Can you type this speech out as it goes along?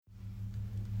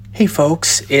Hey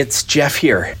folks, it's Jeff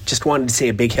here. Just wanted to say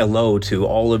a big hello to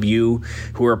all of you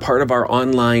who are part of our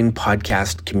online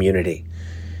podcast community.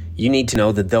 You need to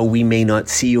know that though we may not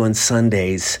see you on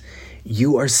Sundays,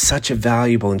 you are such a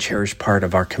valuable and cherished part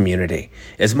of our community,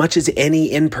 as much as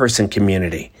any in-person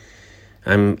community.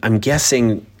 I'm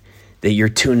guessing that you're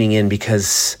tuning in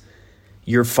because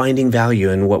you're finding value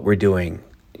in what we're doing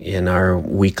in our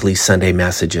weekly Sunday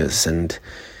messages, and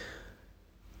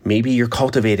maybe you're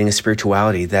cultivating a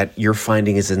spirituality that you're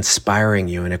finding is inspiring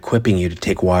you and equipping you to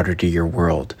take water to your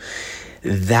world.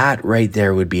 That right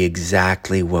there would be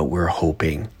exactly what we're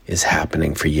hoping is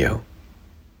happening for you.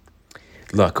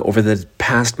 Look, over the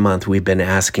past month, we've been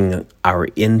asking our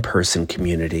in-person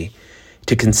community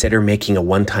to consider making a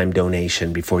one-time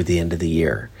donation before the end of the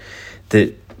year.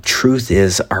 The truth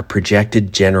is, our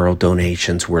projected general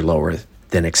donations were lower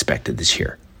than expected this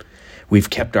year. We've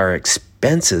kept our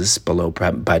expenses below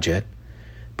budget,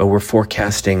 but we're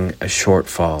forecasting a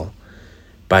shortfall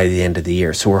by the end of the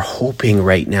year. So we're hoping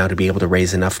right now to be able to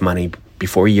raise enough money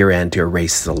before year end to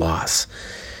erase the loss.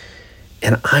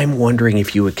 And I'm wondering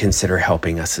if you would consider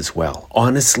helping us as well.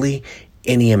 Honestly,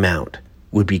 any amount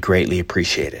would be greatly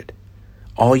appreciated.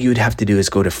 All you'd have to do is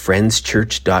go to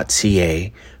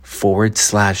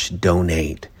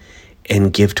friendschurch.ca/donate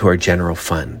and give to our general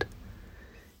fund.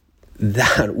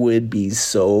 That would be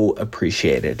so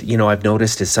appreciated. You know, I've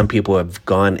noticed as some people have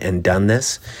gone and done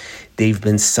this, they've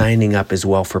been signing up as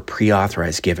well for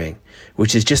pre-authorized giving,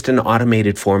 which is just an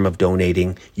automated form of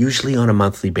donating, usually on a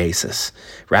monthly basis.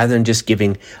 Rather than just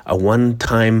giving a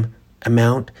one-time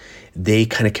amount, they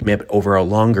kind of commit over a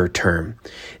longer term.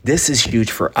 This is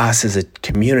huge for us as a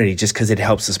community just because it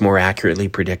helps us more accurately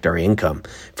predict our income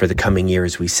for the coming year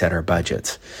as we set our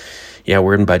budgets. Yeah,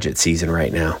 we're in budget season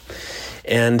right now.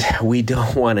 And we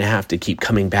don't want to have to keep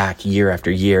coming back year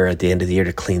after year at the end of the year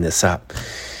to clean this up.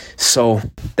 So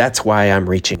that's why I'm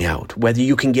reaching out. Whether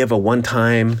you can give a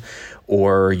one-time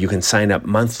or you can sign up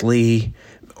monthly,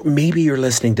 maybe you're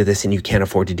listening to this and you can't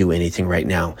afford to do anything right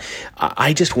now.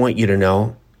 I just want you to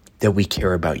know that we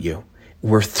care about you.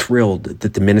 We're thrilled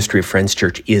that the Ministry of Friends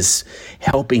Church is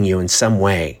helping you in some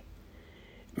way.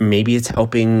 Maybe it's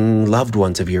helping loved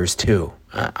ones of yours too.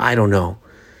 I don't know.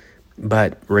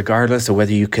 But regardless of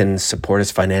whether you can support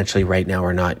us financially right now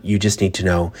or not, you just need to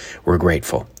know we're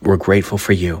grateful. We're grateful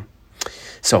for you.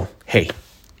 So, hey,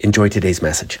 enjoy today's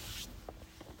message.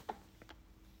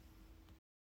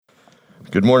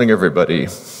 Good morning, everybody.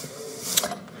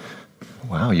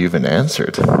 Wow, you even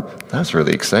answered. That's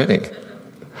really exciting.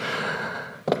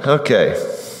 Okay.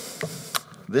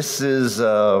 This is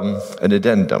an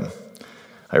addendum.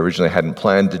 I originally hadn't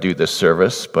planned to do this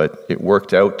service, but it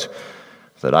worked out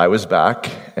that I was back,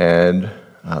 and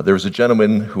there was a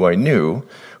gentleman who I knew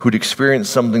who'd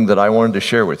experienced something that I wanted to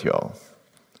share with y'all.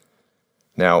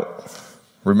 Now,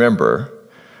 remember,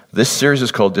 this series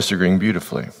is called Disagreeing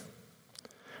Beautifully.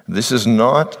 This is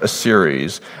not a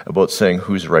series about saying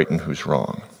who's right and who's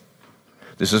wrong.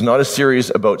 This is not a series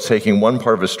about taking one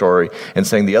part of a story and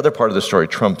saying the other part of the story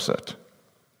trumps it.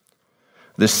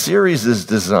 This series is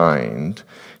designed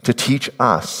to teach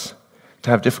us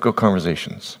to have difficult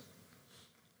conversations.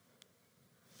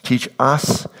 Teach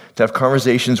us to have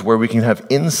conversations where we can have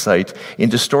insight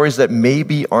into stories that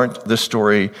maybe aren't the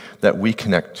story that we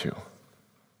connect to.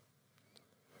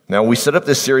 Now, we set up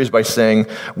this series by saying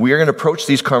we are going to approach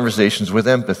these conversations with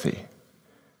empathy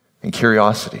and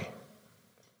curiosity.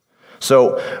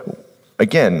 So,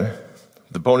 again,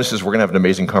 the bonus is we're going to have an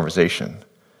amazing conversation.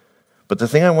 But the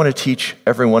thing I want to teach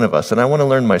every one of us, and I want to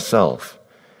learn myself,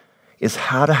 is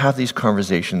how to have these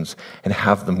conversations and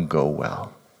have them go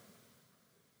well.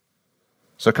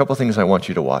 So a couple things I want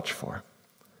you to watch for.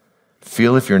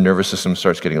 Feel if your nervous system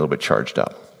starts getting a little bit charged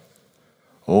up.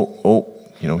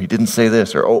 He didn't say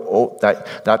this, or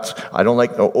that's, I don't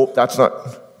like, that's not.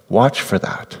 Watch for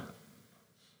that.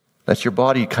 That's your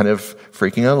body kind of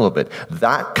freaking out a little bit.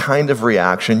 That kind of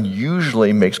reaction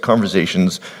usually makes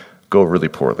conversations go really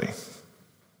poorly.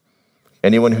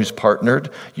 Anyone who's partnered,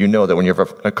 you know that when you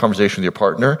have a conversation with your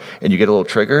partner and you get a little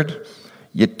triggered,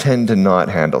 you tend to not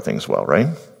handle things well, right?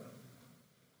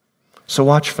 So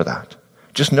watch for that.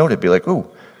 Just note it. Be like, ooh,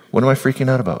 what am I freaking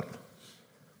out about?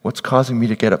 What's causing me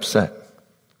to get upset?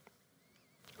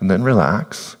 And then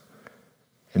relax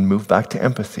and move back to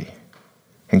empathy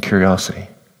and curiosity.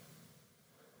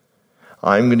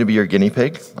 I'm going to be your guinea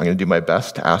pig. I'm going to do my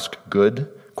best to ask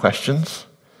good questions.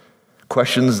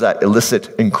 Questions that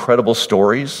elicit incredible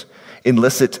stories,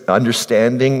 elicit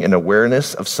understanding and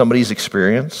awareness of somebody's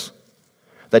experience,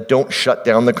 that don't shut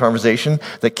down the conversation,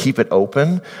 that keep it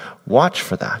open. Watch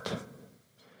for that.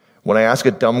 When I ask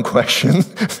a dumb question,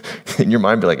 in your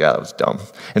mind, be like, yeah, that was dumb.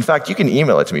 In fact, you can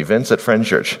email it to me,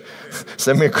 Vince@Friendchurch.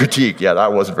 Send me a critique. Yeah,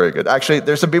 that wasn't very good. Actually,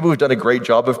 there's some people who've done a great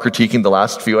job of critiquing the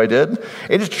last few I did.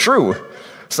 It is true.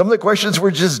 Some of the questions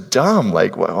were just dumb.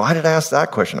 Like, well, why did I ask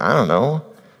that question? I don't know.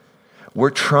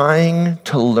 We're trying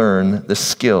to learn the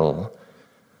skill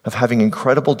of having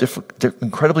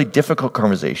incredibly difficult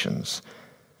conversations,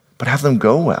 but have them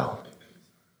go well.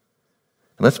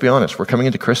 And let's be honest, we're coming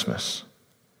into Christmas.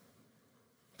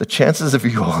 The chances of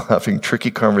you all having tricky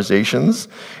conversations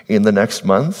in the next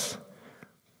month,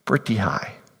 pretty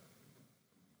high.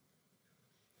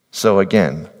 So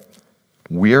again,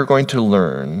 we are going to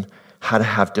learn how to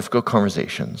have difficult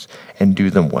conversations and do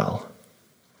them well.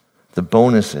 The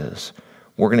bonus is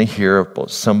we're going to hear about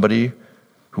somebody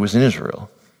who was in Israel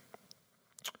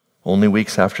only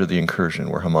weeks after the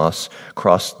incursion where Hamas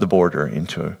crossed the border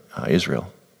into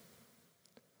Israel.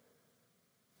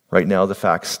 Right now, the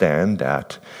facts stand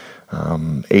at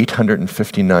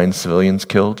 859 civilians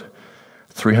killed,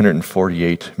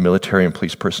 348 military and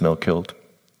police personnel killed.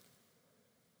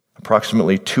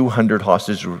 Approximately 200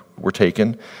 hostages were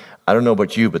taken. I don't know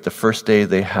about you, but the first day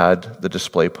they had the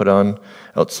display put on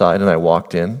outside and I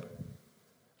walked in,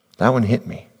 that one hit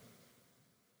me.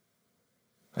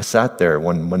 I sat there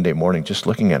one Monday morning just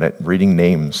looking at it, reading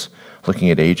names, looking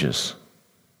at ages.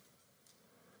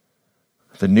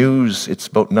 The news, it's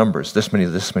about numbers, this many,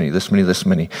 this many, this many, this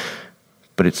many.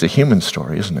 But it's a human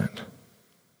story, isn't it?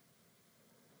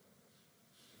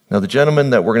 Now, the gentleman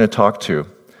that we're going to talk to,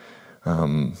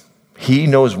 he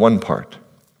knows one part.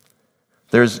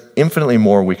 There's infinitely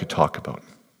more we could talk about.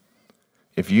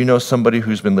 If you know somebody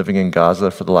who's been living in Gaza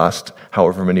for the last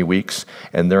however many weeks,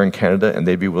 and they're in Canada, and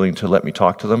they'd be willing to let me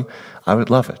talk to them, I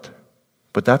would love it.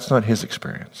 But that's not his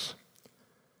experience.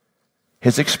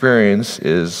 His experience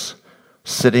is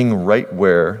sitting right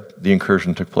where the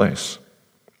incursion took place,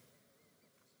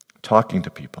 talking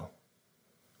to people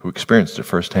who experienced it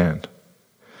firsthand.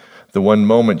 The one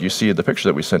moment you see the picture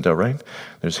that we sent out, right?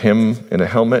 There's him in a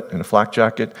helmet and a flak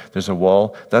jacket. There's a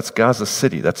wall. That's Gaza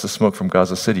City. That's the smoke from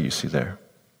Gaza City you see there.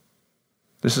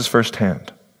 This is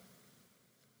firsthand.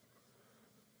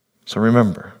 So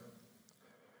remember,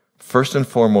 first and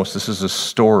foremost, this is a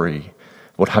story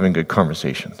about having good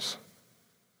conversations.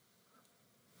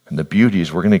 And the beauty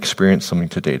is we're going to experience something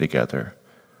today together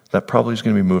that probably is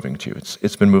going to be moving to you.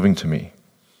 It's been moving to me.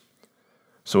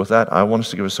 So with that, I want us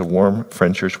to give us a warm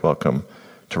Friendchurch welcome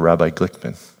to Rabbi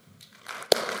Glickman.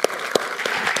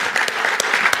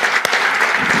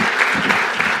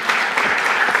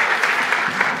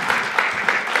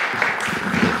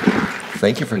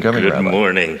 Thank you for coming, Rabbi. Good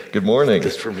morning. Good morning.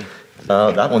 Just for me.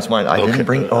 That one's mine. I didn't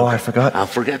bring... Oh, I forgot. I'll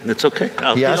forget. It's okay.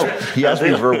 He asked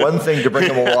me for one thing to bring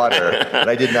him a water, and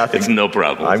I did nothing. It's no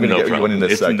problem. I'm going to get you one in a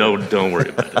second. Don't worry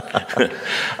about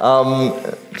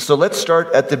it. So let's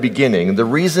start at the beginning. The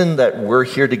reason that we're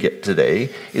here today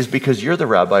is because you're the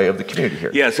rabbi of the community here.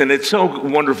 Yes, and it's so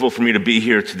wonderful for me to be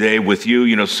here today with you.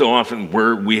 You know, so often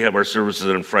we have our services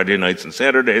on Friday nights and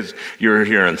Saturdays. You're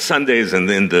here on Sundays, and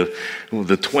then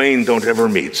the twain don't ever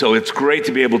meet. So it's great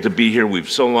to be able to be here. We've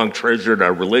so long treasured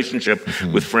our relationship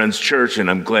with Friends Church,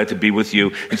 and I'm glad to be with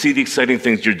you and see the exciting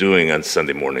things you're doing on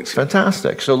Sunday mornings.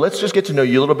 Fantastic. So let's just get to know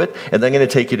you a little bit, and then I'm going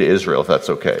to take you to Israel, if that's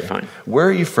okay. Fine. Where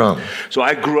are you from? So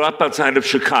I grew up outside of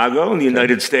Chicago in the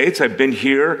United States. I've been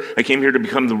here. I came here to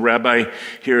become the rabbi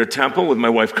here at Temple with my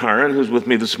wife, Karen, who's with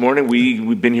me this morning.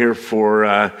 We've been here for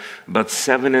about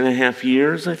 7.5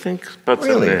 years, I think. About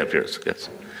Really? 7.5 years, yes.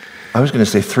 I was going to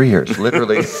say 3 years,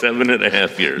 literally.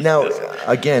 7.5 years. Now, yes.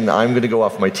 again, I'm going to go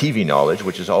off my TV knowledge,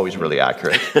 which is always really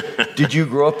accurate. Did you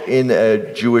grow up in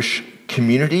a Jewish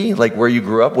community, like where you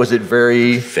grew up? Was it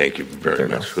very... Thank you very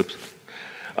much. Oops.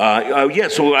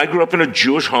 So I grew up in a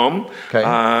Jewish home. Okay.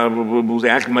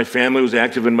 My family was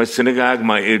active in my synagogue.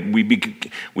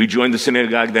 We joined the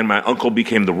synagogue. Then my uncle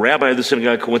became the rabbi of the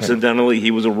synagogue. Coincidentally,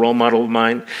 he was a role model of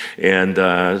mine, and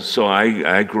so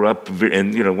I grew up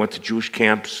and went to Jewish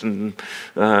camps and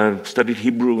studied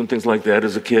Hebrew and things like that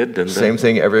as a kid. And same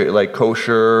thing,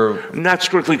 kosher. Not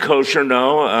strictly kosher,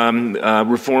 no.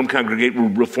 Reform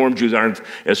Jews aren't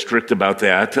as strict about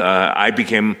that. I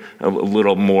became a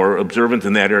little more observant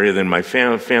in that area than my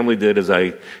family did as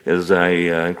I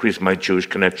increased my Jewish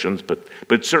connections, but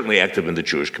certainly active in the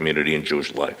Jewish community and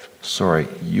Jewish life. Sorry,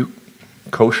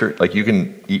 kosher, you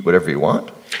can eat whatever you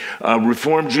want? In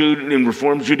Reform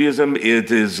Judaism, it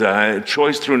is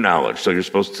choice through knowledge. So you're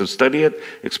supposed to study it,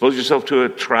 expose yourself to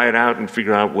it, try it out, and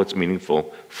figure out what's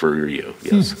meaningful for you.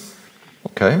 Yes.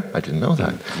 Okay, I didn't know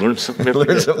that. Learn something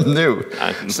Learn something new.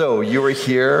 So you were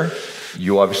here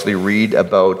You obviously read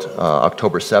about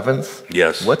October 7th.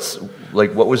 Yes.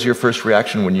 What was your first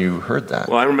reaction when you heard that?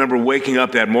 Well, I remember waking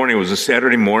up that morning. It was a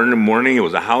Saturday morning. It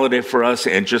was a holiday for us,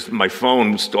 and just my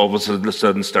phone all of a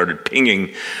sudden started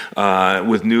pinging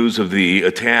with news of the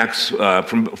attacks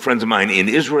from friends of mine in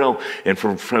Israel and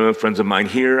from friends of mine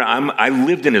here. I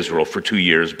lived in Israel for 2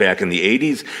 years back in the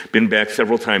 80s, been back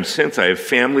several times since. I have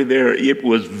family there. It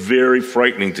was very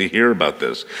frightening to hear about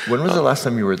this. When was the last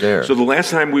time you were there? So the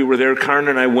last time we were there, Karen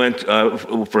and I went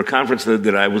for a conference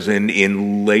that I was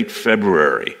in late February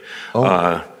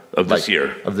of this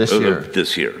year. Of this year? Of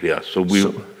this year, yeah.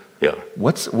 Yeah.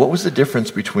 What was the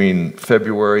difference between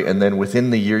February and then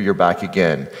within the year you're back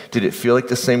again? Did it feel like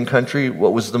the same country?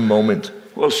 What was the moment?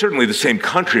 Well, certainly the same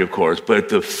country, of course, but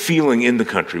the feeling in the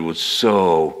country was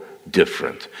so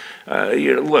different.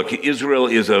 Look, Israel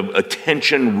is a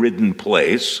tension-ridden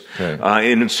place,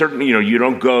 okay. And certainly, you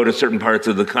don't go to certain parts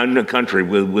of the country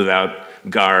without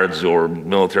guards or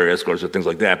military escorts or things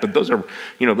like that. But those are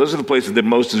the places that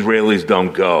most Israelis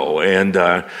don't go. And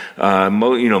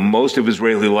most of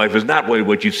Israeli life is not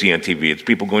what you see on TV. It's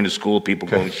people going to school, people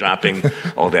going shopping,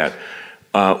 all that.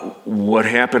 What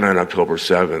happened on October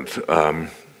 7th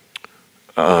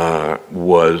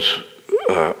was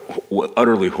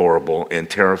utterly horrible and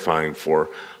terrifying for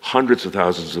hundreds of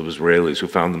thousands of Israelis who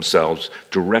found themselves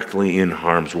directly in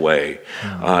harm's way.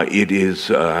 It is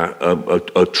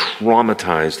a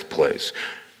traumatized place.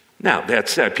 Now, that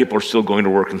said, people are still going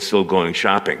to work and still going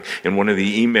shopping. And one of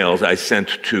the emails I sent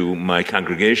to my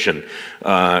congregation,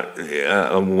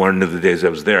 one of the days I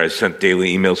was there, I sent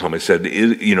daily emails home. I said,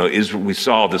 we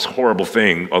saw this horrible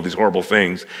thing, all these horrible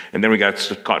things, and then we got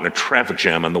caught in a traffic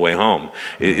jam on the way home.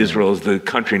 Israel is the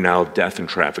country now of death and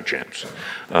traffic jams.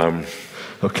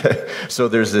 Okay, so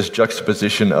there's this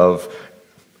juxtaposition of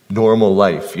normal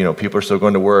life. People are still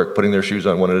going to work, putting their shoes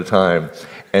on one at a time,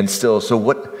 and still, so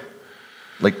what...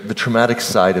 Like the traumatic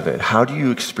side of it, how do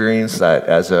you experience that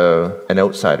as an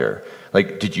outsider?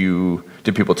 Like, did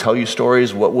people tell you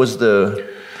stories? What was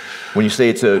when you say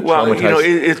it's a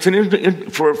traumatized... It's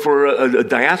for a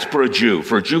diaspora Jew,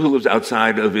 for a Jew who lives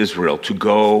outside of Israel, to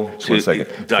go to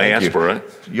diaspora.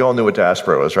 You all knew what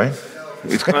diaspora was, right?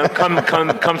 It's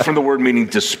comes from the word meaning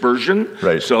dispersion.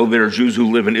 Right. So there are Jews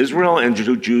who live in Israel and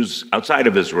Jews outside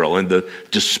of Israel in the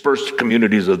dispersed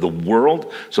communities of the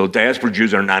world. So diaspora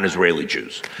Jews are non-Israeli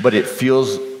Jews. But it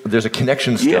feels there's a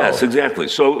connection still. Yes, exactly.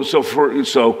 So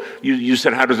you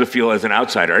said, how does it feel as an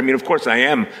outsider? I mean, of course, I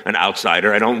am an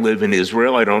outsider. I don't live in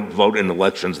Israel. I don't vote in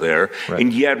elections there. Right.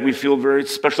 And yet we feel a very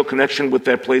special connection with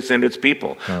that place and its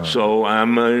people. Oh. So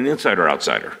I'm an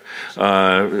insider-outsider.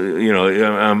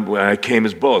 I came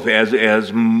as both,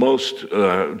 as most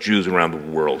Jews around the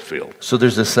world feel. So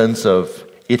there's a sense of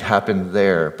it happened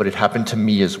there, but it happened to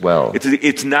me as well.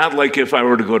 It's not like if I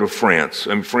were to go to France.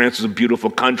 I mean, France is a beautiful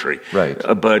country, right?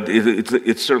 But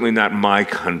it's certainly not my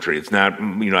country. It's not.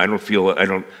 I don't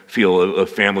feel a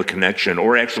family connection,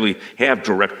 or actually have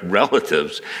direct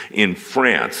relatives in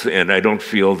France, and I don't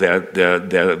feel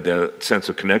that sense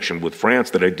of connection with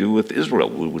France that I do with Israel,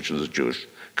 which is a Jewish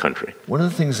country. One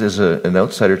of the things as an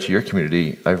outsider to your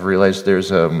community, I've realized there's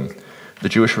the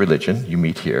Jewish religion you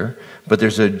meet here, but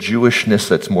there's a Jewishness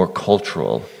that's more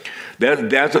cultural.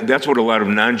 That's what a lot of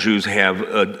non-Jews have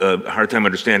a hard time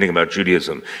understanding about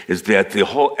Judaism, is that the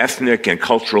whole ethnic and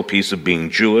cultural piece of being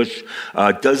Jewish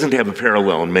doesn't have a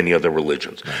parallel in many other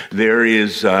religions.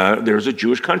 There's a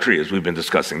Jewish country, as we've been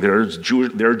discussing. There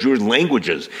are Jewish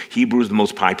languages. Hebrew is the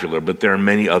most popular, but there are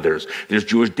many others. There's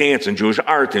Jewish dance and Jewish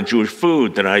art and Jewish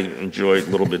food that I enjoy a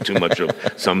little bit too much of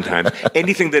sometimes.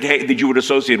 Anything that you would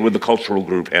associate with the cultural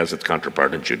group has its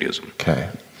counterpart in Judaism. Okay.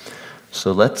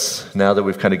 So now that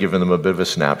we've kind of given them a bit of a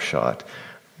snapshot,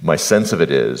 my sense of it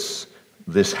is,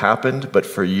 this happened, but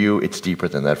for you, it's deeper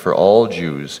than that. For all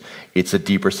Jews, it's a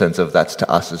deeper sense of that's to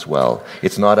us as well.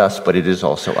 It's not us, but it is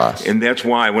also us. And that's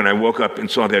why when I woke up and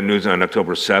saw that news on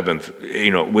October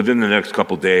 7th, within the next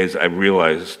couple of days, I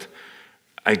realized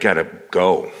I got to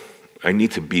go. I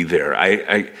need to be there.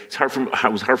 It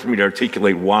was hard for me to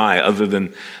articulate why, other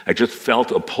than I just felt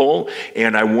a pull,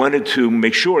 and I wanted to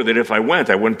make sure that if I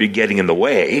went, I wouldn't be getting in the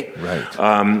way. Right.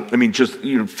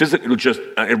 Physically, just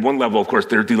at one level, of course,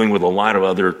 they're dealing with a lot of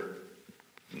other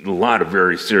lot of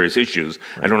very serious issues.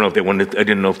 Right. I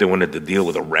didn't know if they wanted to deal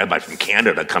with a rabbi from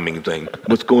Canada coming and saying,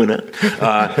 "What's going on?"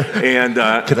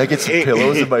 Can I get some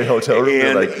pillows in my hotel room?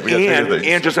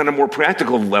 And just on a more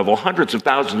practical level, hundreds of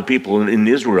thousands of people in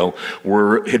Israel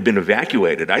had been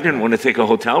evacuated. I didn't want to take a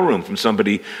hotel room from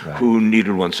somebody who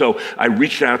needed one. So I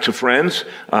reached out to friends.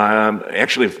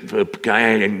 Actually, a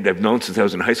guy I've known since I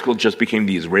was in high school just became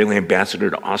the Israeli ambassador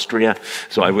to Austria.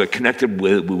 So I connected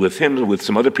with him, with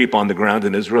some other people on the ground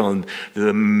in Israel, and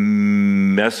the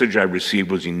message I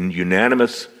received was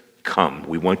unanimous. Come.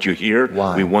 We want you here.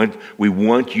 Why? We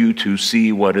want you to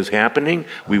see what is happening.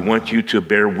 We want you to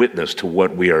bear witness to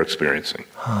what we are experiencing.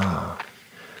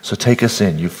 So take us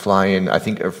in. You fly in. I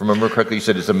think, if I remember correctly, you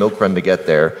said it's a milk run to get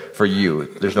there for you.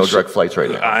 There's no direct flights right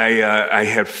now. I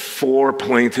had 4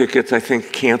 plane tickets, I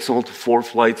think, canceled, 4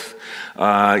 flights.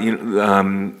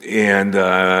 Finally,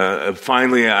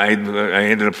 I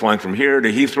ended up flying from here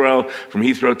to Heathrow, from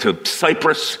Heathrow to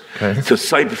Cyprus.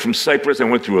 From Cyprus, I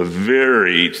went through a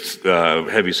very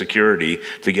heavy security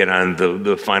to get on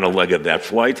the final leg of that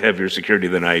flight, heavier security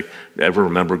than I ever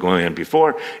remember going on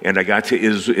before. And I got to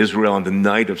Israel on the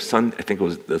night of Sunday, I think it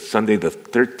was Sunday the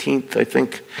 13th, I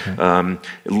think.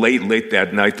 Late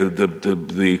that night,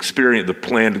 the experience, the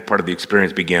planned part of the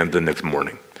experience began the next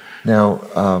morning. Now,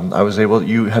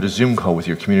 you had a Zoom call with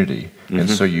your community, and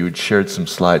so you had shared some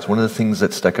slides. One of the things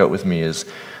that stuck out with me is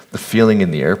the feeling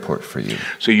in the airport for you.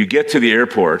 So you get to the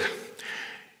airport,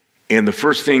 and the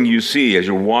first thing you see as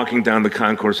you're walking down the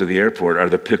concourse of the airport are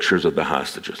the pictures of the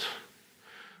hostages.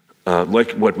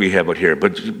 Like what we have out here.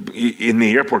 But in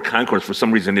the airport concourse, for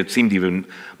some reason, it seemed even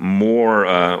more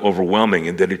overwhelming,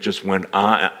 and that it just went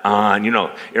on. You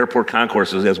know, airport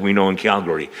concourses, as we know in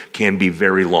Calgary, can be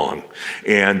very long.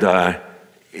 And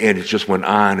it just went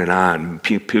on and on.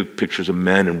 Pictures of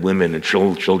men and women and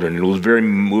children. It was very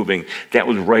moving. That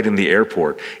was right in the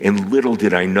airport. And little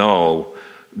did I know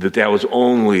that was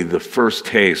only the first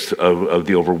taste of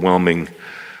the overwhelming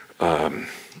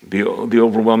the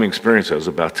overwhelming experience I was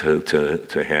about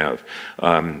to have.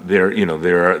 There are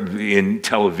in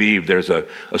Tel Aviv. There's a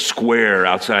square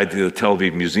outside the Tel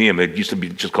Aviv Museum. It used to be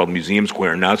just called Museum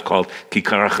Square, and now it's called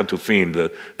Kikar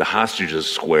HaChatufim, the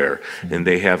hostages square. And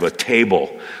they have a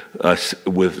table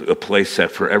with a place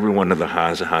set for every one of the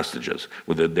hostages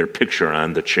with their picture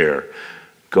on the chair.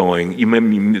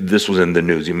 This was in the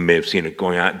news. You may have seen it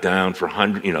going down for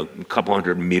a couple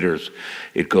hundred meters.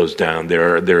 It goes down.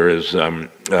 There was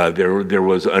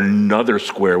another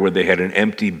square where they had an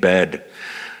empty bed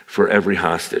for every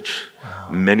hostage. Wow.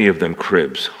 Many of them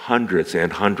cribs, hundreds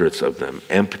and hundreds of them,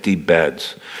 empty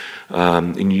beds. I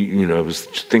was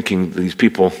thinking these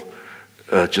people.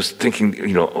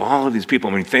 All of these people,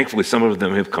 I mean, thankfully some of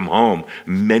them have come home.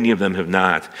 Many of them have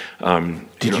not.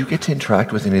 Did you get to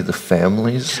interact with any of the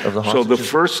families of the hostages? So the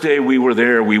first day we were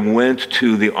there, we went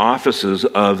to the offices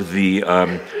of the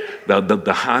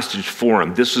hostage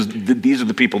forum. These are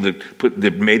the people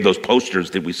that made those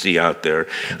posters that we see out there.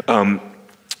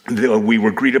 We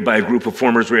were greeted by a group of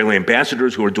former Israeli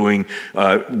ambassadors who are doing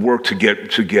work to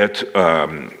get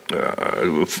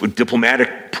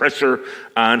diplomatic pressure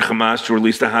on Hamas to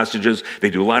release the hostages. They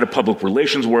do a lot of public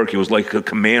relations work. It was like a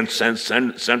command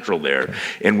central there. Okay.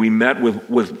 And we met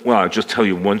with I'll just tell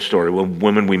you one story. A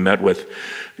woman we met with,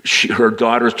 her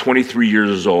daughter's 23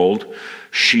 years old.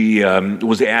 She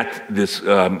was at this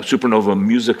Supernova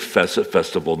Music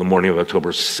Festival the morning of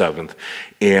October 7th,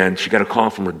 and she got a call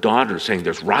from her daughter saying,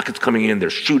 there's rockets coming in, they're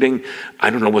shooting, I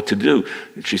don't know what to do.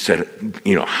 She said,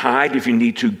 hide if you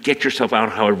need to, get yourself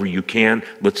out however you can,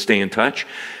 let's stay in touch.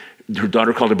 Her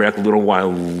daughter called her back a little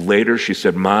while later. She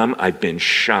said, Mom, I've been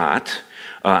shot.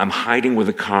 I'm hiding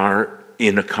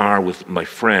in a car with my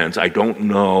friends. I don't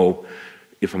know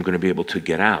if I'm going to be able to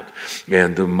get out.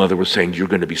 And the mother was saying, you're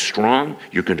going to be strong,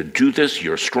 you're going to do this,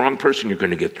 you're a strong person, you're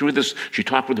going to get through this. She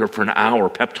talked with her for an hour,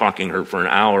 pep-talking her for an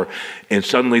hour, and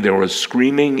suddenly there was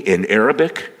screaming in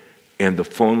Arabic, and the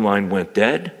phone line went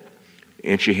dead,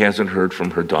 and she hasn't heard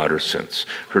from her daughter since.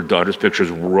 Her daughter's picture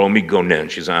is Romy Gonen.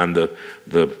 She's on the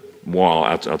wall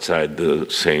outside the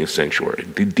sanctuary.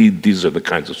 These are the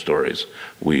kinds of stories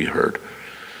we heard.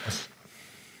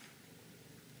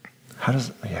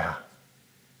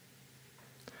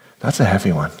 That's a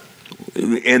heavy one.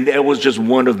 And that was just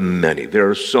one of many. There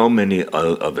are so many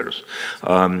others.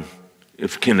 Can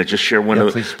I just share one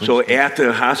of them? Please. So at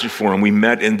the hostage forum, we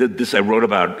met, and this I wrote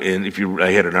about, and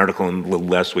I had an article in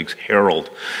last week's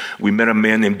Herald. We met a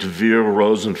man named Dvir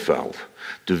Rosenfeld.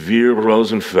 Dvir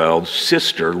Rosenfeld's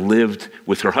sister lived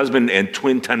with her husband and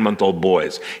twin 10-month-old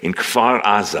boys in Kfar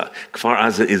Aza. Kfar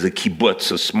Aza is a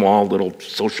kibbutz, a small little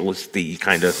socialist-y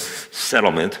kind of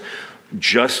settlement.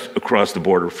 just across the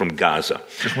border from Gaza.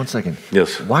 Just one second.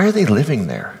 Yes. Why are they living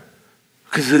there?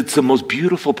 Because it's the most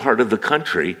beautiful part of the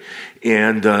country,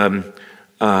 and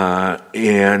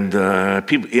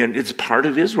it's part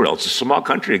of Israel. It's a small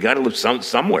country. You got to live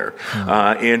somewhere,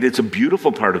 and it's a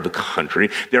beautiful part of the country.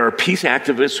 There are peace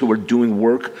activists who are doing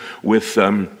work with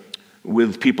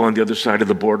people on the other side of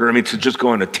the border. I mean, to just go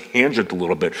on a tangent a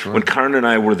little bit. Sure. When Karen and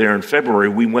I were there in February,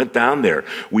 we went down there.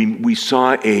 We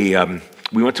saw we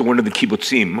went to one of the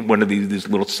kibbutzim, one of these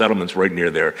little settlements right near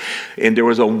there, and there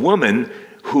was a woman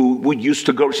who used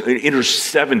to go in her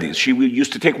 70s. She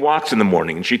used to take walks in the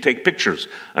morning, and she'd take pictures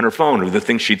on her phone of the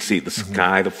things she'd see, the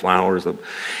sky, the flowers.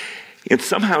 And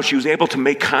somehow she was able to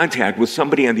make contact with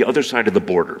somebody on the other side of the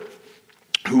border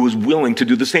who was willing to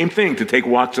do the same thing, to take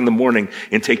walks in the morning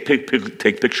and take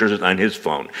pictures on his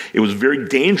phone. It was very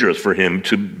dangerous for him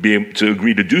to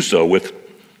agree to do so with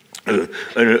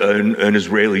an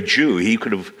Israeli Jew. He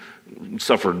could have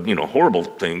suffered, horrible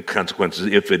consequences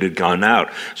if it had gone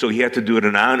out. So he had to do it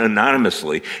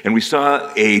anonymously. And we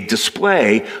saw a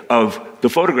display of the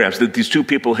photographs that these two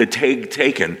people had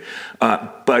taken,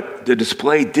 but the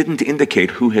display didn't indicate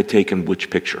who had taken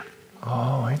which picture.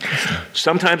 Oh, interesting.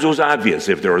 Sometimes it was obvious.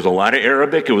 If there was a lot of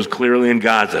Arabic, it was clearly in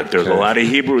Gaza. If there was a lot of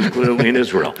Hebrew, it was clearly in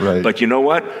Israel. Right. But you know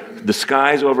what? The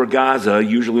skies over Gaza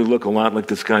usually look a lot like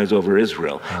the skies over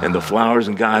Israel. And the flowers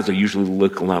in Gaza usually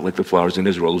look a lot like the flowers in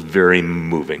Israel. It was very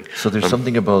moving. So there's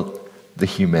something about the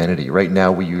humanity. Right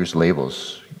now we use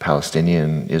labels,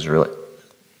 Palestinian, Israel.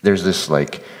 There's this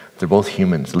they're both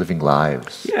humans living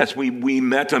lives. Yes, we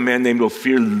met a man named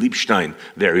Ophir Liebstein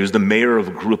there. He was the mayor of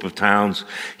a group of towns.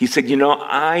 He said,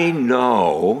 I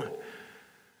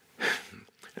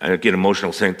get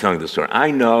emotional telling this story. I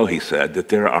know, he said, that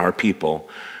there are people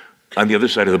on the other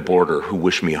side of the border who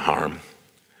wish me harm.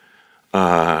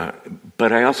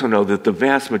 But I also know that the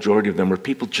vast majority of them are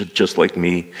people just like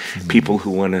me, people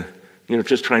who want to,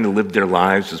 just trying to live their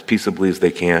lives as peaceably as they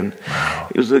can. Wow.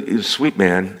 He was a sweet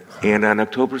man. And on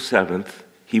October 7th,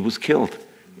 he was killed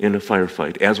in a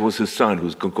firefight, as was his son, who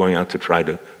was going out to try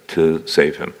to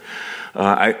save him.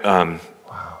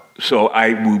 So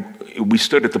we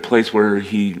stood at the place where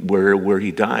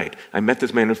he died. I met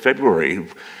this man in February.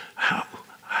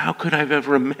 How could I have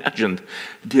ever imagined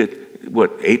that,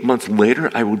 8 months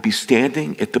later, I would be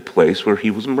standing at the place where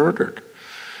he was murdered?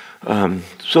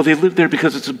 So they live there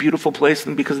because it's a beautiful place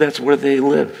and because that's where they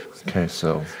live. Okay,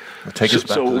 so take us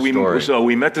back to the story. So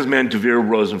we met this man, Devere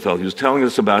Rosenfeld. He was telling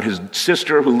us about his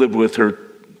sister who lived with her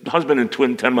husband and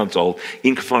twin 10 months old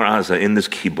in Kfar Aza in this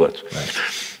kibbutz.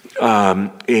 Right.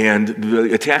 And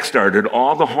the attack started.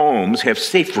 All the homes have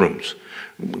safe rooms,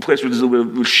 a place where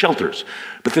there's shelters.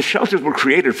 But the shelters were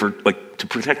created to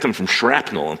protect them from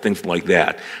shrapnel and things like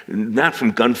that, not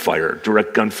from gunfire,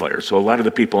 direct gunfire. So a lot of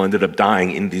the people ended up dying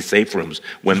in these safe rooms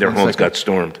when their homes got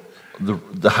stormed.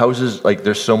 The houses,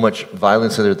 there's so much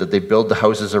violence in there that they build the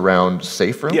houses around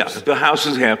safe rooms? Yeah, the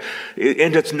houses have,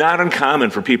 and it's not uncommon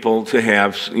for people to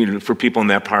have, for people in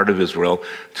that part of Israel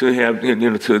to have,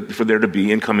 for there to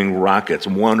be incoming rockets,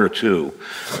 one or two.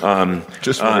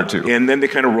 Just one or two. And then they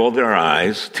kind of roll their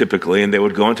eyes, typically, and they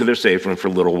would go into their safe room for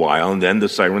a little while, and then the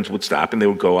sirens would stop, and they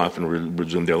would go off and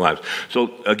resume their lives. So,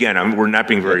 again, we're not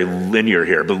being very linear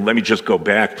here, but let me just go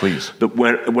back. Please. But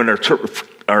when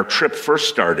our trip first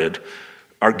started,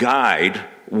 our guide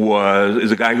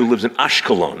is a guy who lives in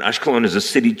Ashkelon. Ashkelon is a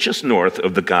city just north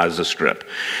of the Gaza Strip.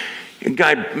 A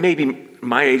guy maybe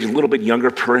my age, a little bit younger,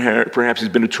 perhaps. He's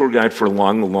been a tour guide for a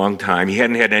long, long time. He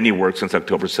hadn't had any work since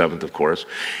October 7th, of course.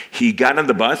 He got on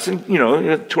the bus, and,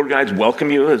 tour guides welcome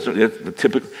you as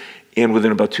typical. And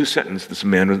within about two sentences, this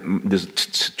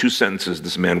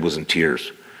man was in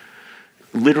tears.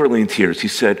 Literally in tears. He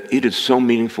said, "It is so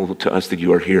meaningful to us that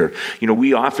you are here.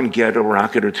 We often get a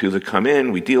rocket or two that come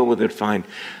in. We deal with it fine.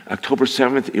 October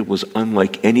 7th, it was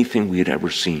unlike anything we had ever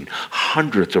seen.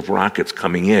 Hundreds of rockets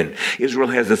coming in. Israel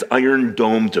has this Iron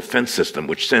Dome defense system,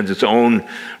 which sends its own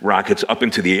rockets up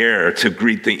into the air to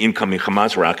greet the incoming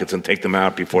Hamas rockets and take them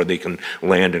out before they can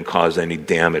land and cause any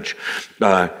damage.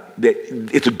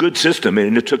 It's a good system,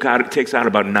 and it takes out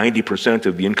about 90%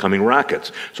 of the incoming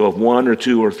rockets. So if one or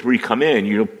two or three come in,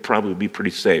 you'll probably be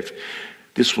pretty safe.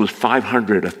 This was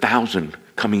 500, 1,000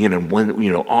 coming in and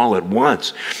all at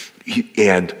once.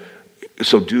 And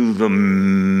so do the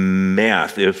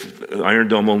math. If Iron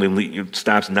Dome only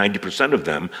stops 90% of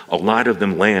them, a lot of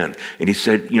them land. And he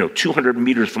said, 200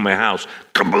 meters from my house,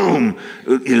 kaboom,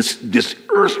 is this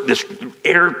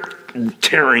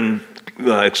air-tearing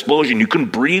explosion. You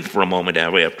couldn't breathe for a moment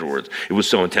afterwards. It was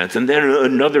so intense. And then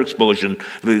another explosion,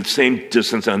 the same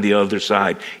distance on the other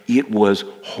side. It was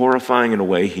horrifying in a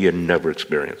way he had never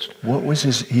experienced. What was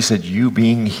he said, you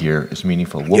being here is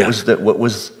meaningful. What's the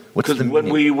meaning? When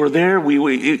we were there,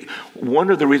 one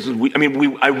of the reasons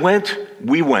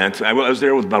I was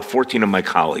there with about 14 of my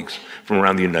colleagues from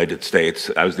around the United States.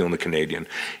 I was the only Canadian.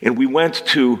 And we went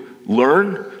to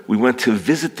learn, we went to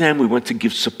visit them, we went to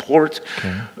give support.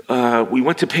 Okay. We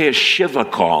went to pay a Shiva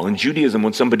call. In Judaism,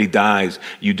 when somebody dies,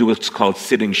 you do what's called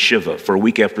sitting Shiva for a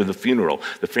week after the funeral.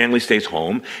 The family stays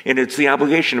home, and it's the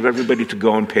obligation of everybody to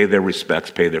go and pay their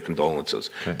respects, pay their condolences.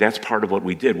 Okay. That's part of what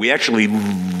we did. We actually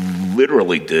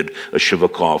literally did a Shiva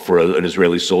call for an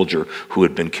Israeli soldier who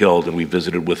had been killed, and we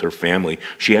visited with her family.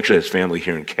 She actually has family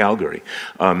here in Calgary.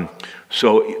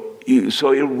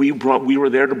 We were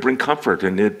there to bring comfort,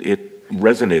 and it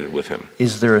resonated with him.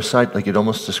 Is there a side, like it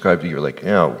almost described you're like,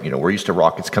 we're used to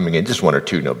rockets coming in, just one or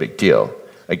two, no big deal.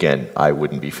 Again, I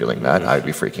wouldn't be feeling that. I'd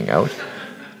be freaking out.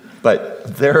 But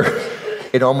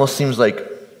it almost seems like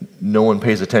no one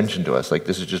pays attention to us. Like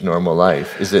this is just normal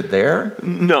life. Is it there?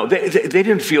 No, they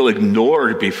didn't feel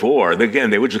ignored before. Again,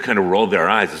 they would just kind of roll their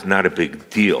eyes. It's not a big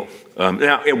deal.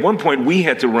 Now, at one point, we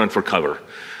had to run for cover.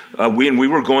 We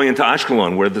were going into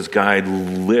Ashkelon, where this guy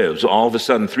lives. All of a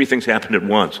sudden, three things happened at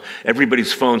once.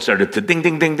 Everybody's phone started to ding,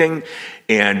 ding, ding, ding,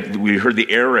 and we heard the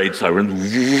air raid siren.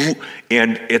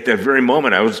 And at that very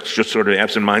moment, I was just sort of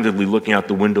absentmindedly looking out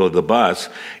the window of the bus,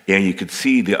 and you could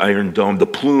see the Iron Dome, the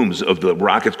plumes of the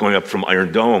rockets going up from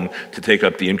Iron Dome to take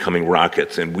up the incoming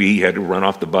rockets. And we had to run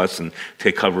off the bus and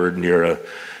take cover near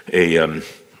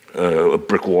a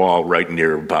brick wall right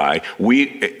nearby.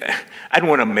 I don't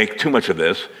want to make too much of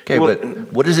this. Okay, but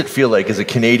what does it feel like as a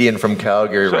Canadian from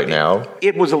Calgary right now?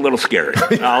 It was a little scary.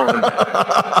 And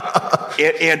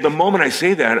the moment I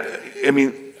say that,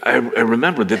 I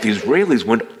remember that the Israelis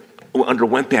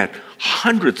underwent that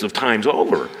hundreds of times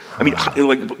over.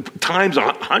 Times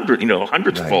 100,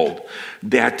 hundreds-fold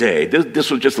that day. This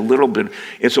was just a little bit.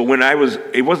 And so when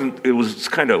it was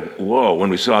kind of low when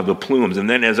we saw the plumes. And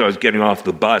then as I was getting off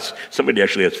the bus, somebody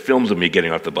actually has films of me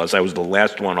getting off the bus. I was the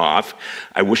last one off.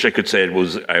 I wish I could say it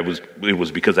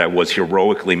was because I was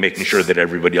heroically making sure that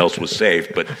everybody else was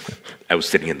safe, but I was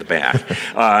sitting in the back.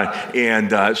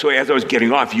 So as I was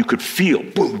getting off, you could feel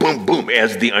boom, boom, boom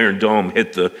as the Iron Dome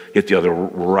hit the other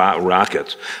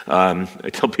rockets. I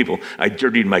tell people I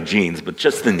dirtied my jeans, but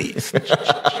just the knees,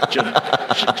 just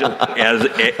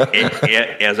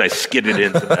as I skidded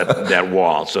into that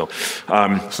wall. So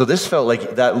this felt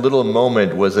like that little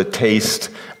moment was a taste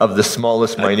of the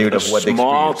smallest minute of what they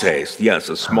experienced. Taste, yes,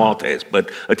 a small taste, but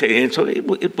and so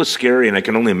it was scary, and I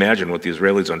can only imagine what the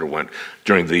Israelis underwent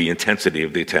during the intensity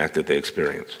of the attack that they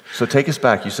experienced. So take us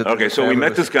back. You said okay. So we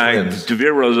met this guy,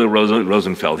 Devere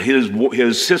Rosenfeld.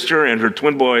 His sister and her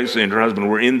twin boys and her husband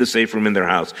were in the safe room in their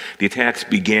house. The attacks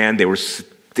began. They were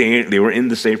in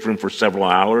the safe room for several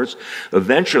hours.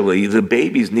 Eventually, the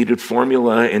babies needed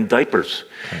formula and diapers.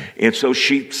 Okay. And so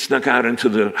she snuck out into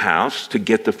the house to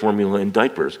get the formula and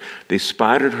diapers. They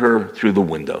spotted her through the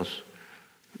windows.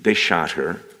 They shot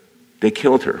her. They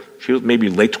killed her. She was maybe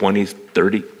late 20s,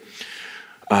 30.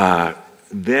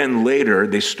 Then later,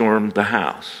 they stormed the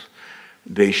house.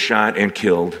 They shot and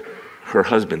killed her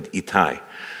husband, Itai.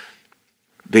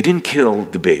 They didn't kill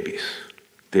the babies.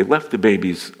 They left the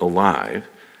babies alive,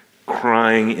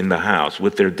 crying in the house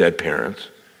with their dead parents,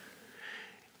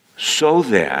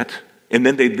 and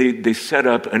then they set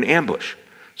up an ambush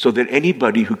so that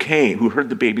anybody who heard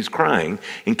the babies crying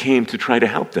and came to try to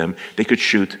help them, they could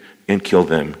shoot and kill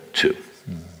them too.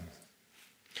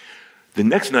 The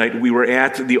next night, we were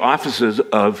at the offices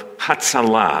of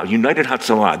Hatzalah, United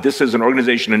Hatzalah. This is an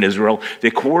organization in Israel. They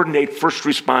coordinate first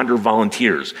responder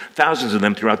volunteers, thousands of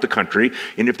them throughout the country.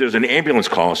 And if there's an ambulance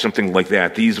call or something like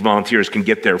that, these volunteers can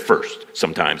get there first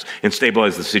sometimes and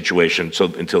stabilize the situation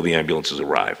until the ambulances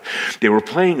arrive. They were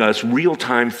playing us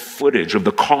real-time footage of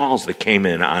the calls that came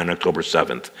in on October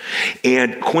 7th.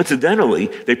 And coincidentally,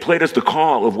 they played us the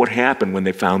call of what happened when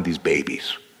they found these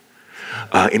babies.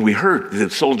 And we heard the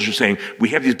soldiers saying, we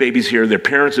have these babies here, their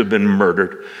parents have been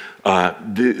murdered,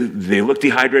 they look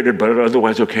dehydrated, but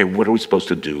otherwise okay, what are we supposed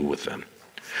to do with them?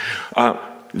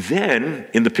 Then,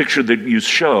 in the picture that you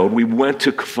showed, we went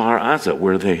to Kfar Aza,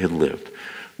 where they had lived.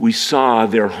 We saw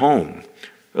their home,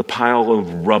 a pile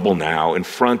of rubble now. In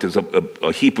front is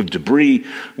a heap of debris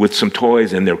with some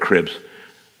toys and their cribs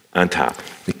on top.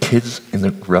 The kids in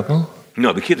the rubble?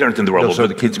 No, the kids aren't in the rubble. No, so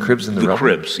the kids' cribs in the rubble? The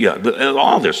cribs, yeah.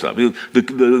 All their stuff. The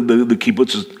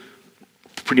kibbutz is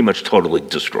pretty much totally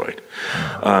destroyed.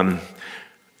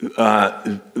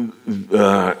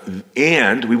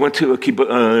 And we went to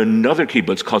another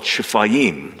kibbutz called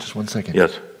Shefayim. Just one second.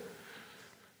 Yes.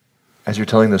 As you're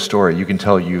telling the story, you can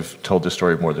tell you've told the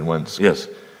story more than once. Yes.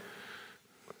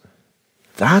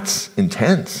 That's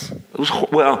intense.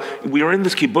 Well, we were in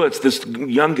this kibbutz. This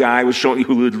young guy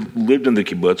who had lived in the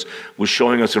kibbutz was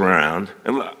showing us around.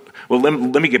 And, well,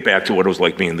 let me get back to what it was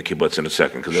like being in the kibbutz in a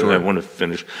second, because I want to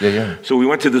finish. Yeah. So we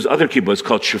went to this other kibbutz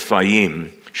called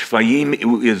Shefayim.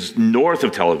 Shefayim is north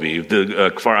of Tel Aviv.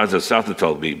 The Kfar Aza is south of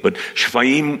Tel Aviv. But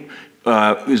Shefayim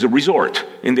is a resort,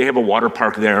 and they have a water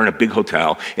park there and a big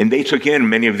hotel. And they took in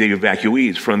many of the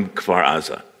evacuees from Kfar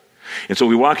Aza. And so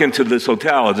we walk into this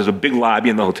hotel. There's a big lobby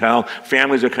in the hotel.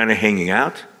 Families are kind of hanging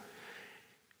out.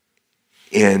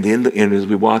 And as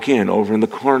we walk in, over in the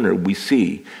corner, we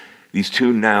see these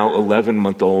two now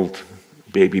 11-month-old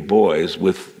baby boys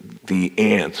with the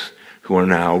aunts who are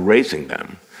now raising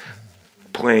them,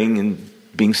 playing and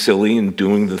being silly and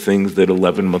doing the things that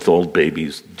 11-month-old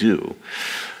babies do.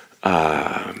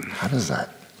 How does that?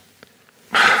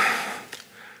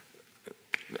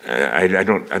 I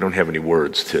don't have any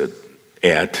words to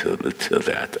add to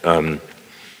that.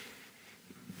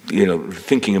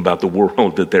 Thinking about the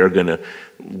world that they're going to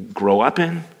grow up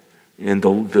in, and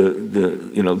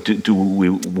do we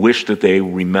wish that they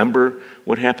remember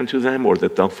what happened to them, or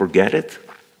that they'll forget it?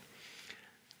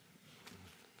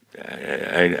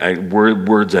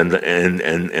 Words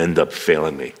end up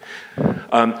failing me.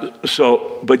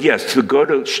 But yes, to go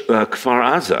to Kfar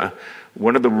Aza,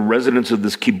 one of the residents of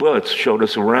this kibbutz showed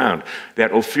us around.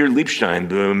 That Ophir Liebstein,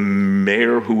 the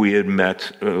mayor who we had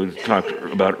met, talked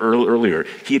about earlier,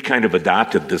 he had kind of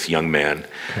adopted this young man.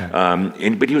 Okay.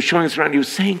 But he was showing us around. He was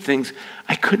saying things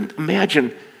I couldn't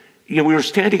imagine. We were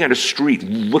standing on a street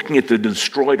looking at the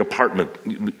destroyed apartment,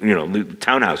 the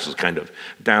townhouses kind of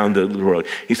down the road.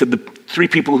 He said the 3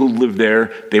 people who lived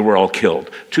there, they were all killed.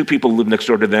 2 people lived next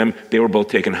door to them, they were both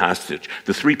taken hostage.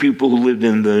 The 3 people who lived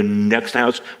in the next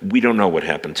house, we don't know what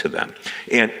happened to them.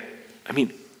 And,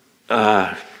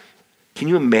 can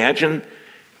you imagine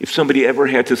if somebody ever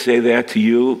had to say that to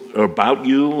you, or about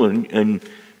you and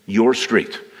your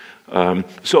street?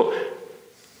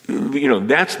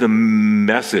 That's the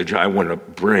message I want to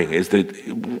bring, is that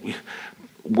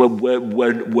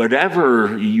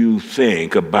whatever you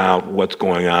think about what's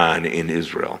going on in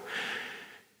Israel,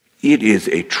 it is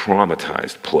a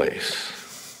traumatized place.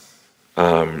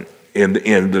 And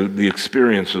the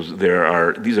experiences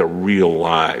there these are real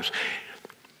lives.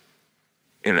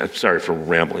 And I'm sorry for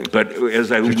rambling, but we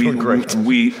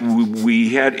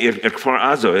had at Kfar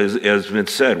Aza, as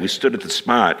Vince said, we stood at the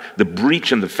spot, the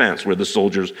breach in the fence where the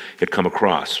soldiers had come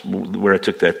across, where I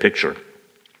took that picture.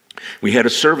 We had a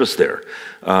service there,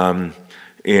 and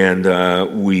it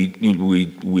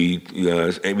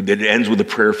ends with a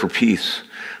prayer for peace,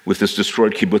 with this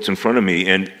destroyed kibbutz in front of me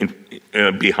and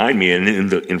behind me,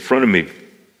 and in front of me.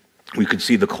 We could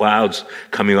see the clouds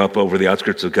coming up over the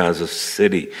outskirts of Gaza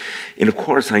City. And of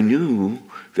course, I knew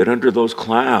that under those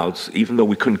clouds, even though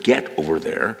we couldn't get over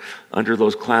there, under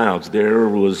those clouds, there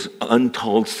was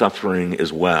untold suffering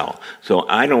as well. So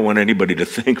I don't want anybody to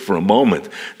think for a moment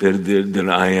that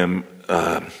I am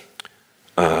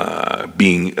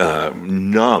being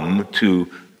numb to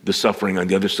the suffering on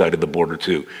the other side of the border,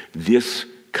 too. This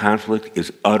conflict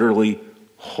is utterly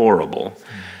horrible.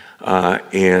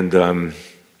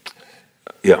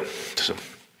 Yeah. So.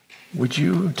 Would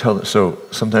you tell? So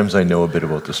sometimes I know a bit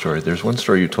about the story. There's one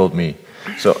story you told me.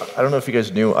 So I don't know if you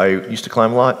guys knew, I used to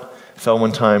climb a lot. Fell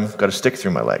one time, got a stick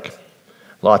through my leg.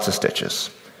 Lots of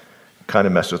stitches. Kind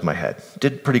of messed with my head.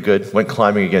 Did pretty good. Went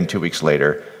climbing again 2 weeks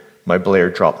later. My bladder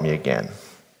dropped me again.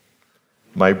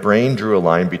 My brain drew a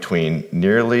line between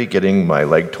nearly getting my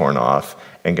leg torn off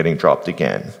and getting dropped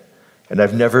again. And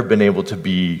I've never been able to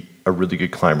be a really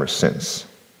good climber since.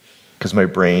 Because my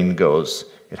brain goes,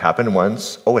 it happened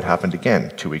once, it happened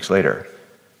again 2 weeks later.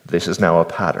 This is now a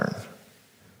pattern.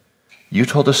 You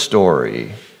told a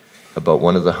story about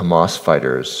one of the Hamas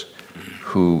fighters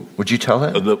who, would you tell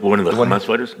it? One of the Hamas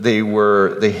fighters? They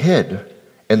hid,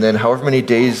 and then however many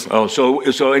days... So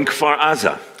in Kfar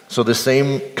Aza. So the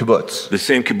same kibbutz. The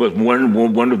same kibbutz.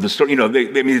 One of the stories,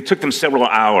 it took them several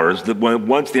hours.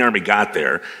 Once the army got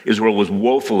there, Israel was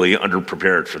woefully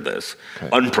underprepared for this. Okay.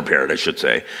 Unprepared, I should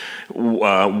say.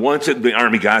 Once the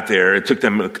army got there, it took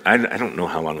them, I don't know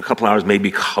how long, a couple hours, maybe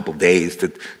a couple days to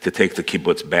take the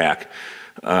kibbutz back.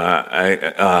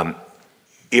 But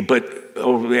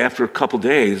after a couple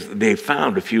days, they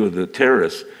found a few of the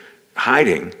terrorists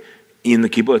hiding in the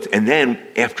kibbutz. And then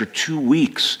after 2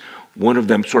 weeks, one of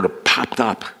them sort of popped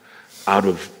up out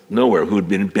of nowhere, who had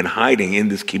been hiding in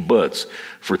this kibbutz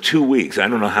for 2 weeks. I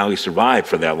don't know how he survived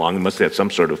for that long. He must have had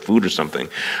some sort of food or something.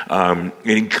 And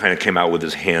he kind of came out with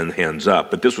his hands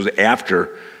up. But this was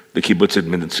after the kibbutz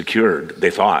had been secured, they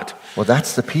thought. Well,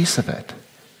 that's the piece of it.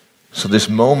 So this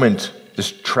moment,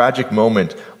 this tragic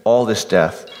moment, all this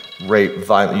death, rape,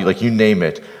 violence, like you name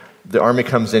it, the army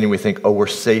comes in and we think, oh, we're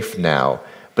safe now.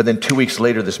 But then 2 weeks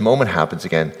later, this moment happens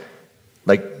again.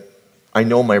 Like, I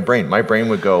know my brain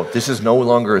would go, this is no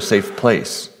longer a safe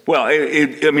place. Well,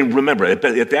 remember, at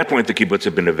that point, the kibbutz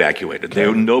had been evacuated.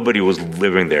 Okay. Nobody was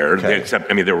living there, Okay.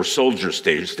 except, there were soldiers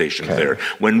stationed there.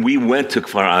 When we went to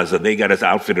Kfar Aza, they got us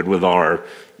outfitted with our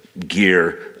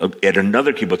gear at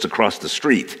another kibbutz across the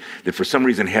street that for some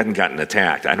reason hadn't gotten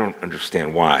attacked. I don't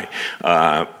understand why.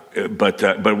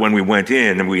 But when we went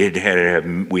in, and we had to have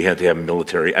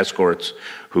military escorts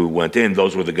who went in.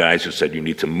 Those were the guys who said you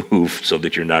need to move so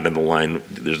that you're not in the line.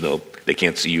 They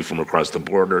can't see you from across the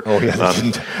border. Oh yeah,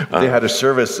 they had a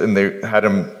service and they had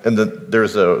him, and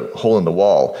there's a hole in the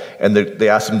wall, and they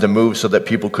asked him to move so that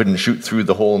people couldn't shoot through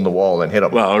the hole in the wall and hit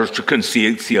him. Well, or couldn't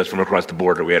see us from across the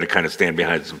border. We had to kind of stand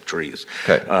behind some trees.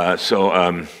 Okay.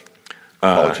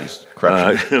 Apologies.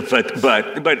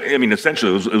 Correction. But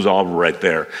essentially, it was all right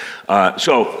there.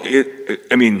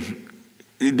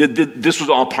 This was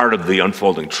all part of the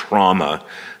unfolding trauma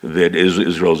that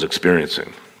Israel's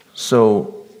experiencing.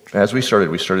 So, as we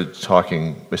started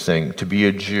talking, we're saying to be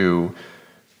a Jew,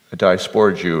 a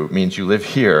diaspora Jew, means you live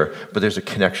here, but there's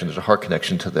a heart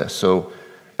connection to this. So,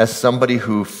 as somebody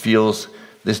who feels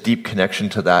this deep connection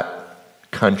to that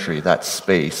country, that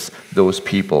space, those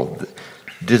people,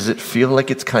 does it feel like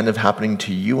it's kind of happening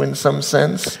to you in some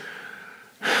sense?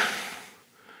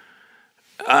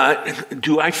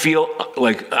 Do I feel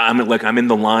like I'm in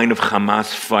the line of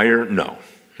Hamas fire?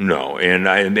 No, and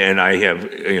I have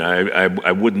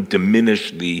I wouldn't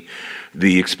diminish the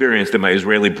experience that my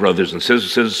Israeli brothers and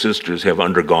sisters have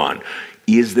undergone.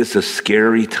 Is this a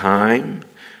scary time?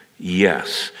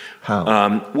 Yes.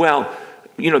 How?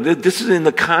 This is in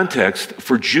the context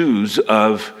for Jews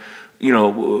of and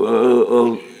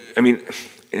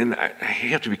I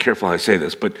have to be careful how I say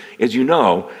this, but as you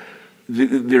know,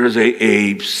 there's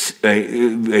a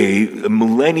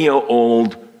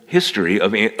millennia-old history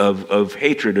of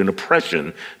hatred and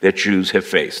oppression that Jews have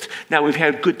faced. Now, we've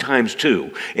had good times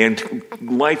too, and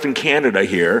life in Canada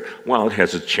here, while it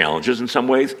has its challenges in some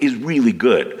ways, is really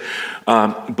good.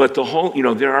 But the whole,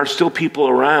 there are still people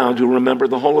around who remember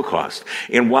the Holocaust.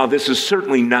 And while this is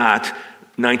certainly not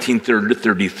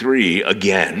 1933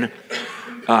 again,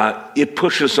 it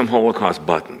pushes some Holocaust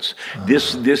buttons.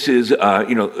 This is,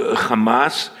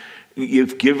 Hamas,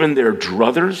 if given their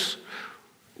druthers,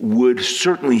 would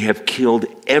certainly have killed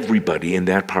everybody in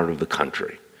that part of the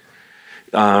country.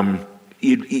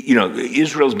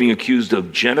 Israel's being accused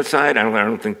of genocide. I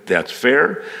don't think that's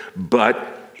fair, but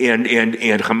and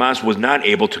Hamas was not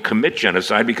able to commit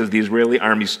genocide because the Israeli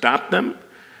army stopped them.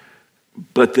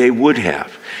 But they would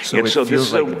have. So it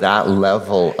feels like that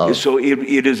level of... So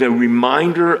it is a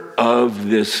reminder of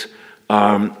this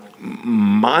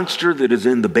monster that is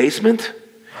in the basement,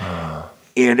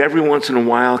 and every once in a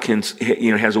while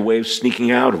has a way of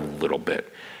sneaking out a little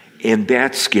bit, and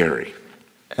that's scary.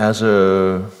 Are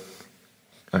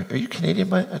you Canadian?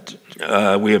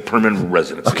 We have permanent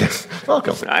residency. Okay,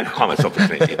 welcome. I call myself a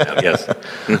Canadian now. Yes.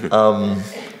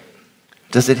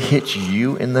 Does it hit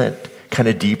you in that kind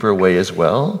of deeper way as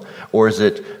well? Or is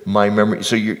it my memory?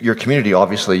 So your community,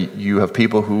 obviously, you have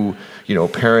people who,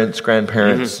 parents,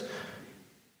 grandparents.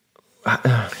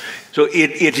 Mm-hmm. So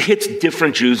it hits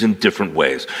different Jews in different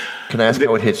ways. Can I ask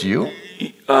how it hits you?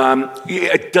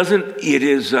 It doesn't. It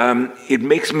is. It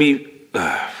makes me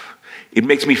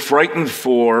frightened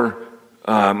for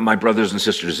my brothers and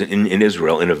sisters in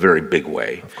Israel in a very big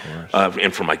way, of course.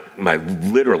 And for my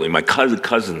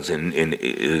cousins in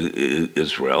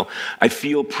Israel. I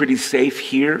feel pretty safe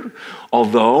here,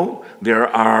 although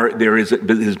there's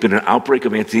been an outbreak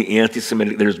of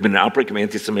anti-Semitic. There's been an outbreak of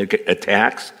anti-Semitic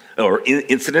attacks or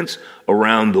incidents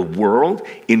around the world,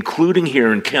 including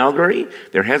here in Calgary.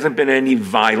 There hasn't been any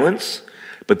violence,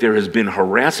 but there has been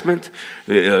harassment,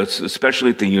 especially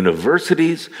at the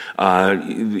universities. I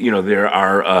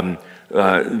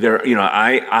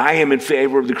am in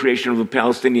favor of the creation of a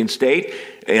Palestinian state,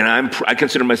 and I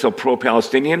consider myself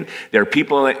pro-Palestinian. There are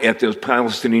people at those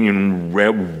Palestinian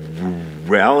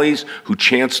rallies who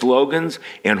chant slogans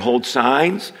and hold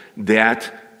signs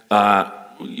that are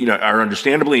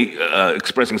understandably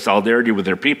expressing solidarity with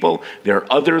their people. There are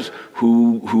others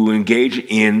who engage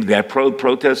in that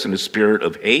protest in a spirit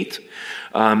of hate.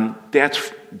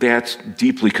 That's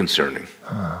deeply concerning.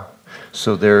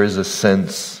 So there is a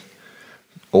sense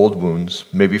old wounds.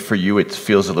 Maybe for you it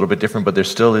feels a little bit different, but there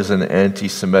still is an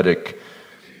anti-Semitic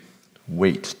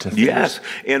weight to things. Yes,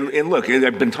 and look,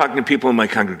 I've been talking to people in my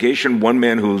congregation. One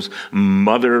man whose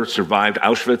mother survived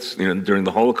Auschwitz, during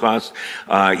the Holocaust.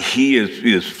 He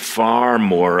is far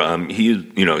more.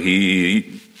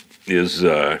 He is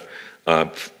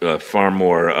far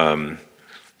more. I'm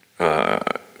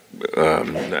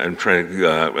trying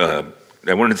to.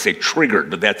 I wanted to say triggered,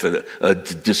 but that's a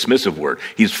dismissive word.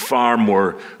 He's far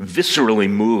more viscerally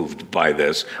moved by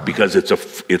this because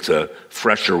it's a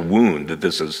fresher wound that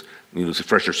this is. It's a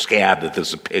fresher scab that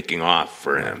this is picking off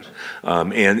for him,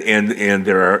 and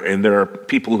there are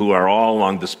people who are all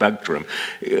along the spectrum.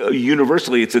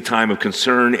 Universally, it's a time of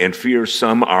concern and fear.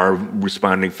 Some are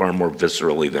responding far more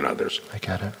viscerally than others. I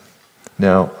get it.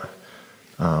 Now,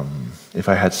 if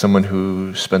I had someone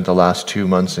who spent the last 2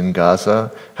 months in Gaza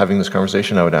having this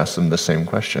conversation, I would ask them the same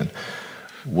question.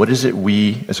 What is it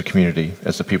we, as a community,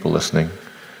 as the people listening,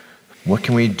 what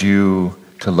can we do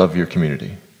to love your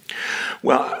community?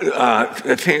 Well,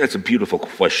 I think that's a beautiful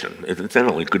question. It's not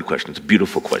only a good question; it's a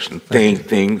beautiful question.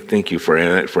 Thank you for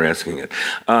asking it.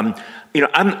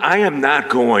 I am not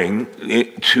going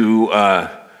to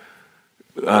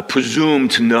presume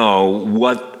to know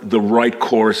what the right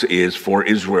course is for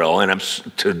Israel, and I'm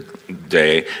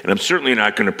certainly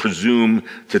not going to presume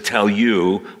to tell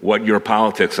you what your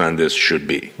politics on this should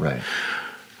be. Right.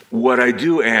 What I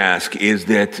do ask is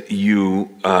that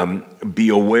you be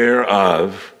aware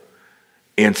of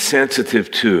and sensitive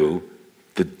to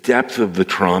the depth of the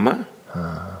trauma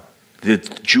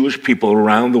that Jewish people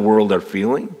around the world are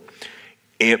feeling,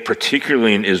 and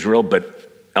particularly in Israel,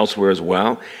 but elsewhere as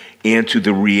well, and to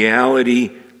the reality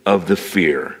of the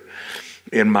fear.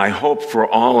 And my hope for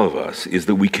all of us is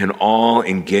that we can all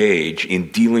engage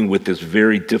in dealing with this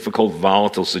very difficult,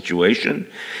 volatile situation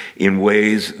in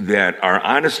ways that are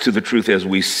honest to the truth as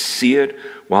we see it,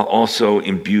 while also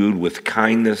imbued with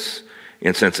kindness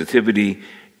and sensitivity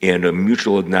and a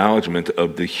mutual acknowledgement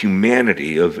of the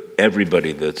humanity of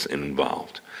everybody that's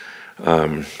involved.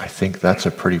 I think that's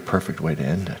a pretty perfect way to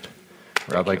end it.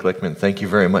 Rabbi Glickman, thank you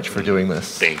very much for doing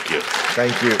this. Thank you.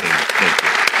 Thank you. Thank you.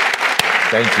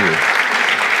 Thank you.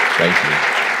 Thank you.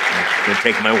 I'm going to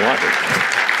take my water.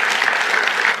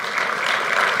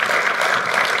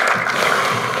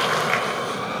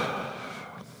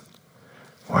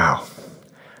 Wow.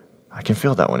 I can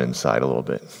feel that one inside a little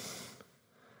bit.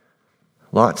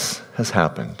 Lots has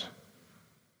happened.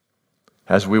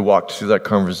 As we walked through that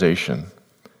conversation,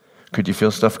 could you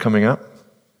feel stuff coming up?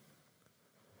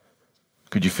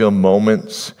 Could you feel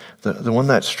moments? The one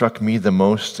that struck me the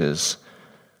most is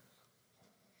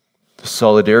the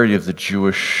solidarity of the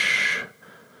Jewish,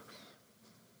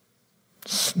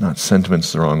 not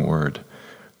sentiment's the wrong word,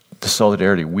 the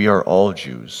solidarity. We are all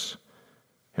Jews.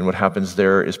 And what happens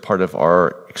there is part of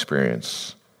our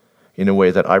experience in a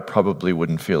way that I probably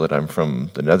wouldn't feel it. I'm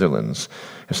from the Netherlands.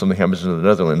 If something happens in the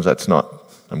Netherlands,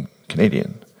 I'm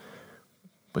Canadian.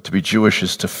 But to be Jewish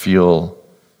is to feel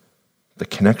the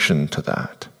connection to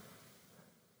that.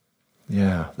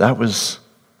 Yeah,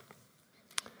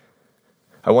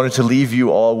 I wanted to leave you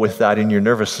all with that in your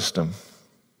nervous system,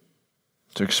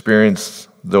 to experience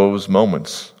those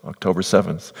moments, October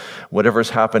 7th. Whatever's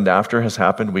happened after has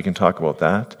happened, we can talk about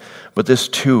that. But this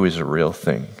too is a real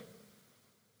thing.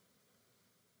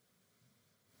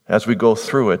 As we go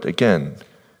through it, again,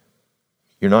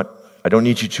 I don't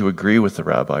need you to agree with the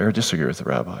rabbi or disagree with the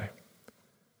rabbi.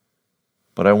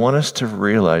 But I want us to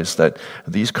realize that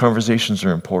these conversations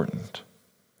are important.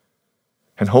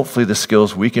 And hopefully the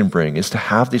skills we can bring is to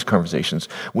have these conversations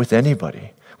with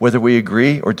anybody, whether we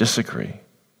agree or disagree.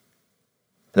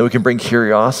 That we can bring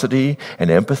curiosity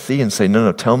and empathy and say,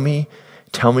 no, tell me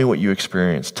what you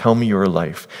experienced. Tell me your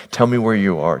life. Tell me where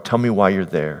you are. Tell me why you're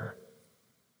there.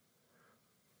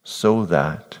 So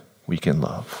that we can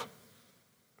love.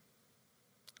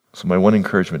 So my one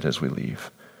encouragement as we leave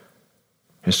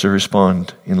is to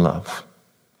respond in love.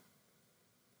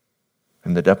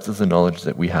 In the depth of the knowledge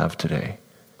that we have today,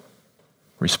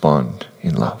 respond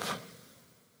in love.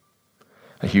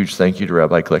 A huge thank you to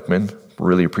Rabbi Glickman.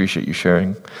 Really appreciate you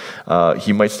sharing.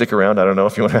 He might stick around. I don't know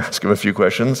if you want to ask him a few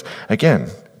questions. Again,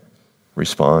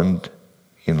 respond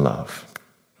in love.